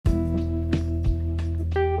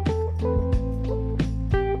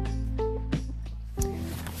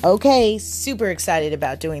Okay, super excited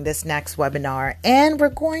about doing this next webinar, and we're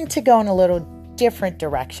going to go in a little different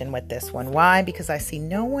direction with this one. Why? Because I see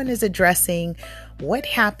no one is addressing what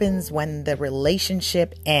happens when the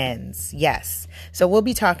relationship ends. Yes. So we'll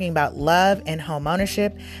be talking about love and home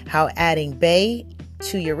ownership, how adding Bay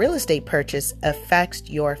to your real estate purchase affects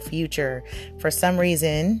your future. For some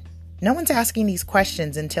reason, no one's asking these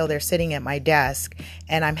questions until they're sitting at my desk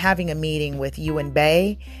and I'm having a meeting with you and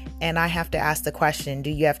Bay, and I have to ask the question,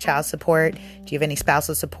 do you have child support? Do you have any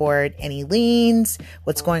spousal support? Any liens?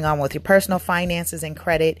 What's going on with your personal finances and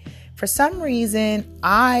credit? For some reason,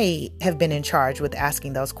 I have been in charge with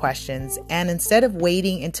asking those questions. And instead of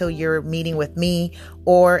waiting until you're meeting with me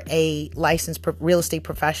or a licensed real estate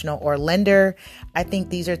professional or lender, I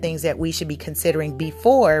think these are things that we should be considering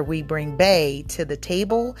before we bring Bay to the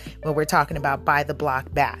table when we're talking about buy the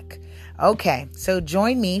block back. Okay, so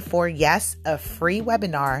join me for, yes, a free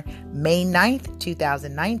webinar, May 9th,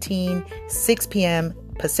 2019, 6 p.m.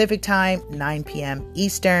 Pacific time, 9 p.m.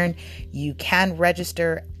 Eastern. You can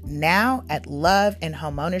register now at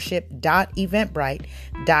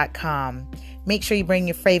loveandhomeownership.eventbrite.com. Make sure you bring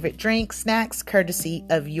your favorite drinks, snacks, courtesy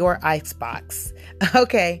of your icebox.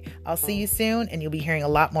 Okay, I'll see you soon, and you'll be hearing a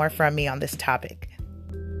lot more from me on this topic.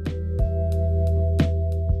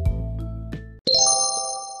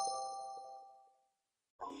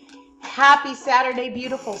 Happy Saturday,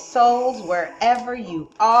 beautiful souls, wherever you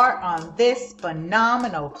are on this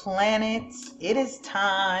phenomenal planet. It is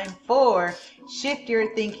time for Shift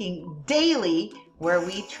Your Thinking Daily, where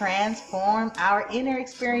we transform our inner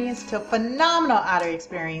experience to phenomenal outer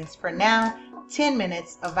experience. For now, 10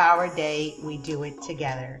 minutes of our day, we do it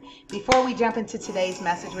together. Before we jump into today's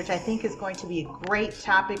message, which I think is going to be a great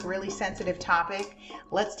topic, really sensitive topic,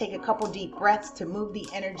 let's take a couple deep breaths to move the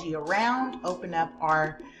energy around, open up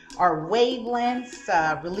our wavelengths,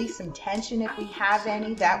 release some tension if we have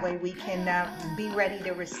any. That way we can be ready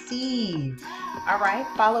to receive. All right,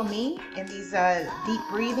 follow me in these deep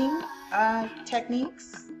breathing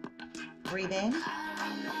techniques. Breathe in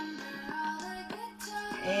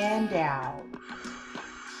and out.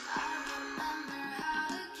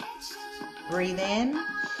 Breathe in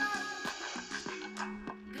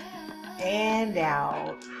and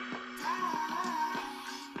out.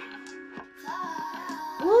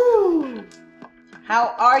 Woo!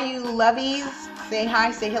 How are you, lovies? Say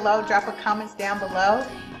hi, say hello, drop a comments down below.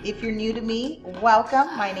 If you're new to me,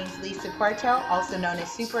 welcome. My name's Lisa Quartel, also known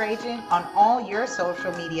as Super Agent, on all your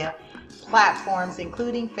social media platforms,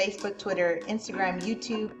 including Facebook, Twitter, Instagram,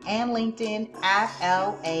 YouTube, and LinkedIn at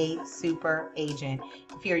LA Super Agent.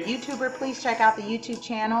 If you're a YouTuber, please check out the YouTube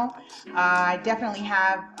channel. I definitely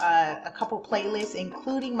have a couple playlists,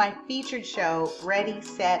 including my featured show, Ready,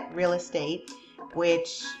 Set, Real Estate,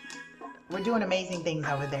 which we're doing amazing things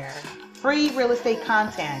over there. Free real estate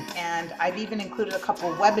content, and I've even included a couple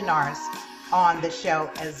webinars on the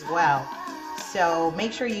show as well. So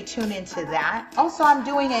make sure you tune into that. Also, I'm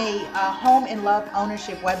doing a home and love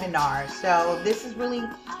ownership webinar. So this is really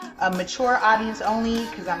a mature audience only,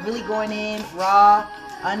 because I'm really going in raw,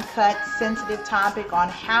 uncut, sensitive topic on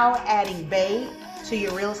how adding Bay to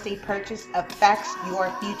your real estate purchase affects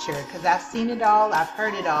your future. Because I've seen it all, I've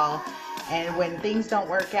heard it all. And when things don't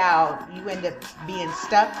work out, you end up being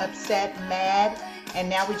stuck, upset, mad, and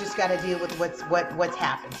now we just got to deal with what's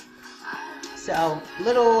happened. So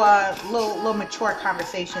little mature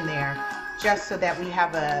conversation there, just so that we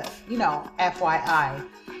have a FYI.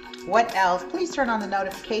 What else? Please turn on the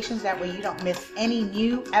notifications, that way you don't miss any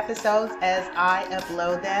new episodes as I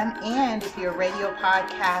upload them. And if you're a radio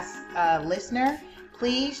podcast listener,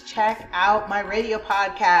 please check out my radio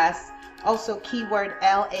podcast. Also, keyword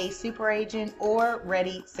LA Super Agent or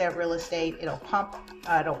Ready, Set, Real Estate. It'll pop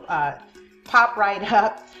right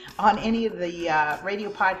up on any of the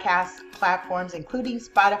radio podcast platforms, including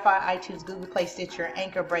Spotify, iTunes, Google Play, Stitcher,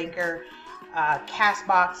 Anchor Breaker,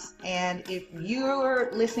 Castbox. And if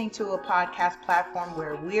you're listening to a podcast platform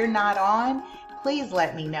where we're not on, please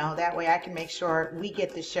let me know. That way I can make sure we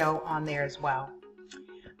get the show on there as well.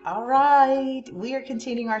 All right, we are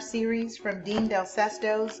continuing our series from Dean Del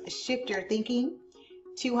Sesto's Shift Your Thinking,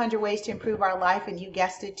 200 Ways to Improve Our Life, and you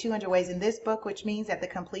guessed it, 200 ways in this book, which means at the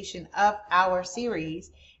completion of our series,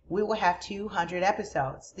 we will have 200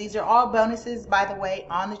 episodes. These are all bonuses, by the way,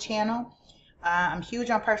 on the channel. I'm huge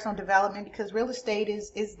on personal development, because real estate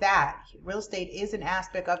is that. Real estate is an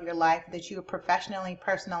aspect of your life that you are professionally,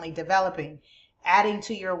 personally developing. Adding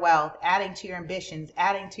to your wealth, adding to your ambitions,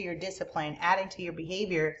 adding to your discipline, adding to your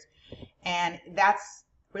behaviors. And that's,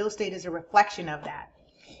 real estate is a reflection of that.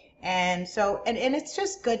 And so, and it's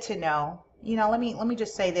just good to know, let me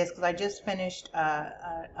just say this, because I just finished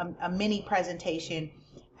a mini presentation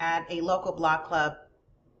at a local block club.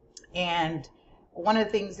 And one of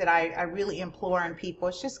the things that I really implore on people,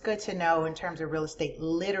 it's just good to know in terms of real estate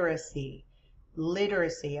literacy.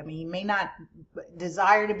 Literacy. I mean, you may not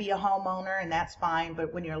desire to be a homeowner, and that's fine,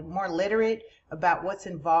 but when you're more literate about what's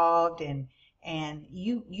involved, and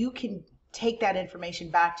you can take that information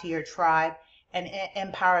back to your tribe and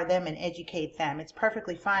empower them and educate them. It's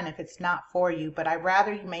perfectly fine if it's not for you, but I'd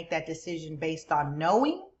rather you make that decision based on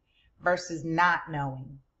knowing versus not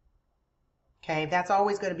knowing. Okay, that's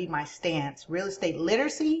always going to be my stance. Real estate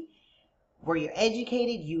literacy, where you're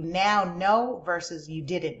educated, you now know versus you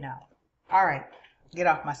didn't know. All right, get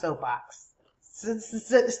off my soapbox.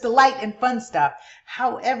 It's the light and fun stuff.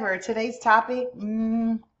 However, today's topic,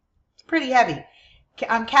 it's pretty heavy.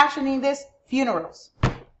 I'm captioning this funerals.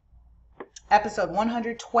 Episode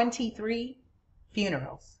 123,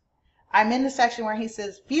 funerals. I'm in the section where he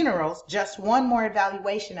says funerals, just one more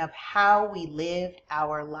evaluation of how we lived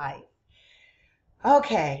our life.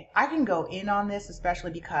 Okay, I can go in on this,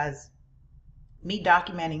 especially because me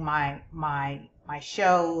documenting my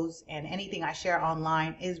shows and anything I share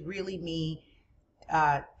online is really me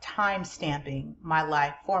time stamping my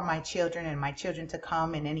life for my children and my children to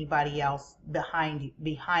come and anybody else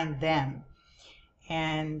behind them.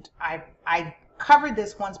 And I covered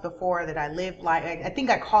this once before, that I live life. I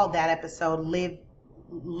think I called that episode live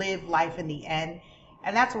life in the end.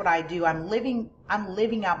 And that's what I do. I'm living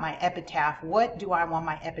out my epitaph. What do I want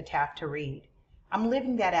my epitaph to read? I'm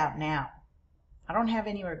living that out now. I don't have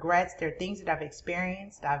any regrets. There are things that I've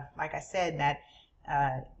experienced. Like I said, that,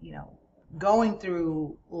 going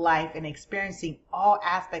through life and experiencing all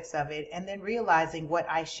aspects of it, and then realizing what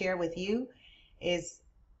I share with you is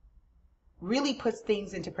really puts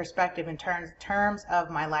things into perspective in terms of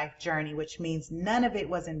my life journey, which means none of it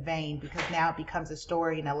was in vain, because now it becomes a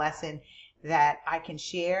story and a lesson that I can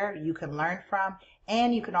share, you can learn from,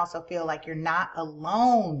 and you can also feel like you're not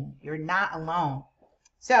alone. You're not alone.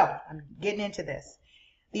 So I'm getting into this.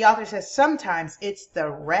 The author says, sometimes it's the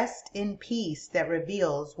rest in peace that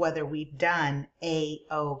reveals whether we've done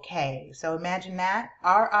A-OK. So imagine that.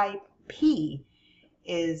 R-I-P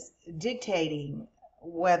is dictating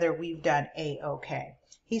whether we've done A-OK.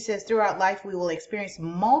 He says, throughout life, we will experience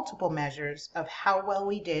multiple measures of how well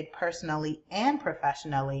we did personally and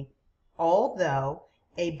professionally. Although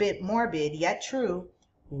a bit morbid, yet true,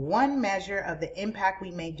 one measure of the impact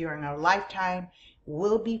we made during our lifetime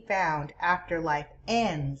will be found after life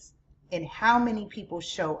ends in how many people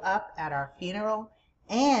show up at our funeral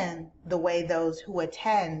and the way those who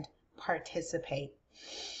attend participate.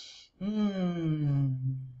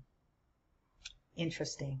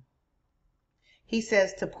 Interesting. He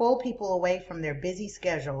says to pull people away from their busy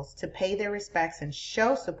schedules to pay their respects and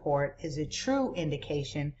show support is a true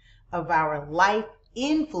indication of our life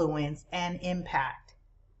influence and impact,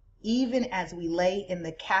 even as we lay in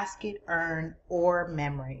the casket, urn, or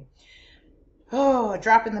memory. Oh,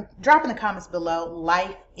 drop in the comments below,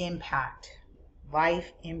 life impact.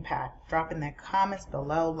 Life impact. Drop in the comments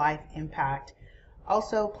below, life impact.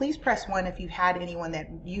 Also, please press 1 if you've had anyone that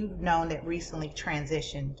you've known that recently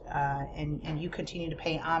transitioned, and you continue to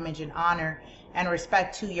pay homage and honor and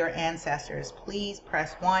respect to your ancestors. Please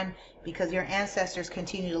press 1, because your ancestors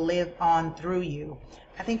continue to live on through you.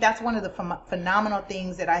 I think that's one of the phenomenal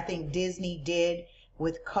things that I think Disney did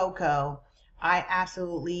with Coco. I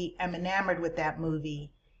absolutely am enamored with that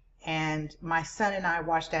movie. And my son and I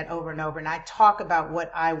watch that over and over, and I talk about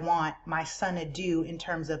what I want my son to do in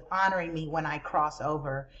terms of honoring me when I cross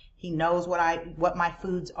over. He knows what my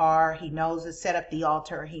foods are. He knows to set up the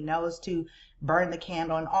altar. He knows to burn the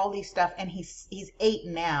candle and all these stuff. And he's 8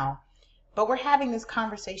 now. But we're having this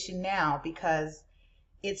conversation now because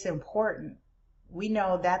it's important. We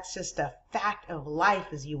know that's just a fact of life,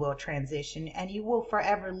 as you will transition, and you will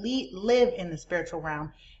forever live in the spiritual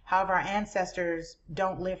realm. However, our ancestors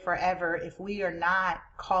don't live forever if we are not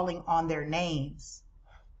calling on their names.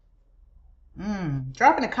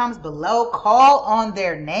 Drop in the comments below, call on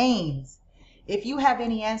their names. If you have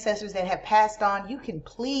any ancestors that have passed on, you can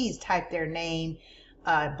please type their name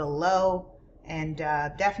below, and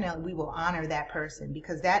definitely we will honor that person,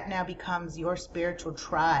 because that now becomes your spiritual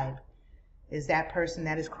tribe, is that person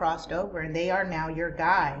that is crossed over, and they are now your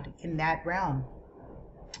guide in that realm.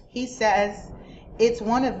 He says, it's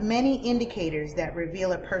one of many indicators that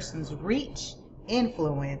reveal a person's reach,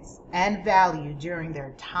 influence, and value during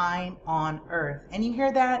their time on earth. And you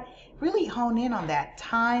hear that? Really hone in on that.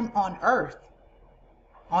 Time on earth.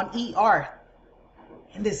 On earth.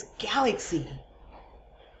 In this galaxy.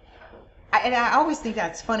 I always think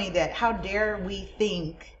that's funny, that how dare we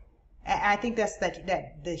think. I think that's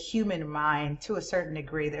that the human mind, to a certain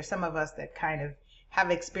degree. There's some of us that kind of have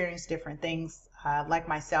experienced different things. Like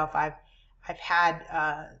myself, I've had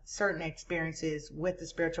certain experiences with the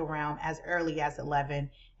spiritual realm as early as 11,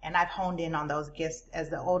 and I've honed in on those gifts as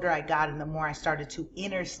the older I got and the more I started to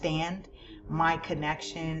understand my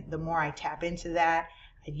connection, the more I tap into that.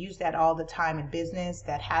 I use that all the time in business.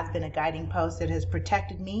 That has been a guiding post that has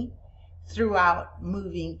protected me throughout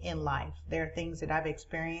moving in life. There are things that I've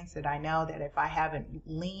experienced that I know that if I haven't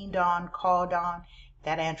leaned on, called on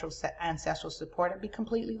that ancestral support, I'd be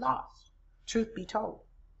completely lost, truth be told.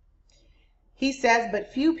 He says,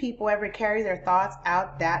 but few people ever carry their thoughts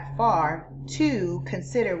out that far to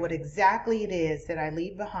consider what exactly it is that I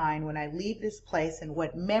leave behind when I leave this place, and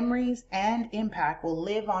what memories and impact will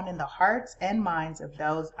live on in the hearts and minds of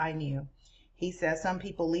those I knew. He says some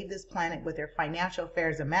people leave this planet with their financial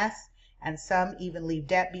affairs a mess, and some even leave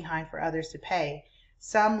debt behind for others to pay.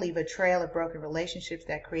 Some leave a trail of broken relationships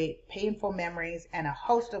that create painful memories and a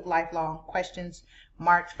host of lifelong questions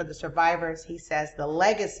marked for the survivors. He says the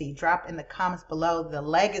legacy, drop in the comments below, the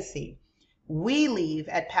legacy we leave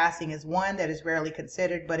at passing is one that is rarely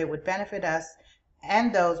considered, but it would benefit us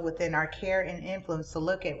and those within our care and influence to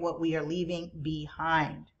look at what we are leaving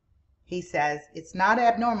behind. He says it's not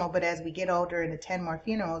abnormal, but as we get older and attend more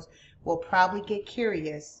funerals, we'll probably get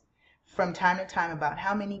curious from time to time about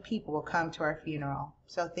how many people will come to our funeral.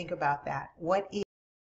 So think about that. What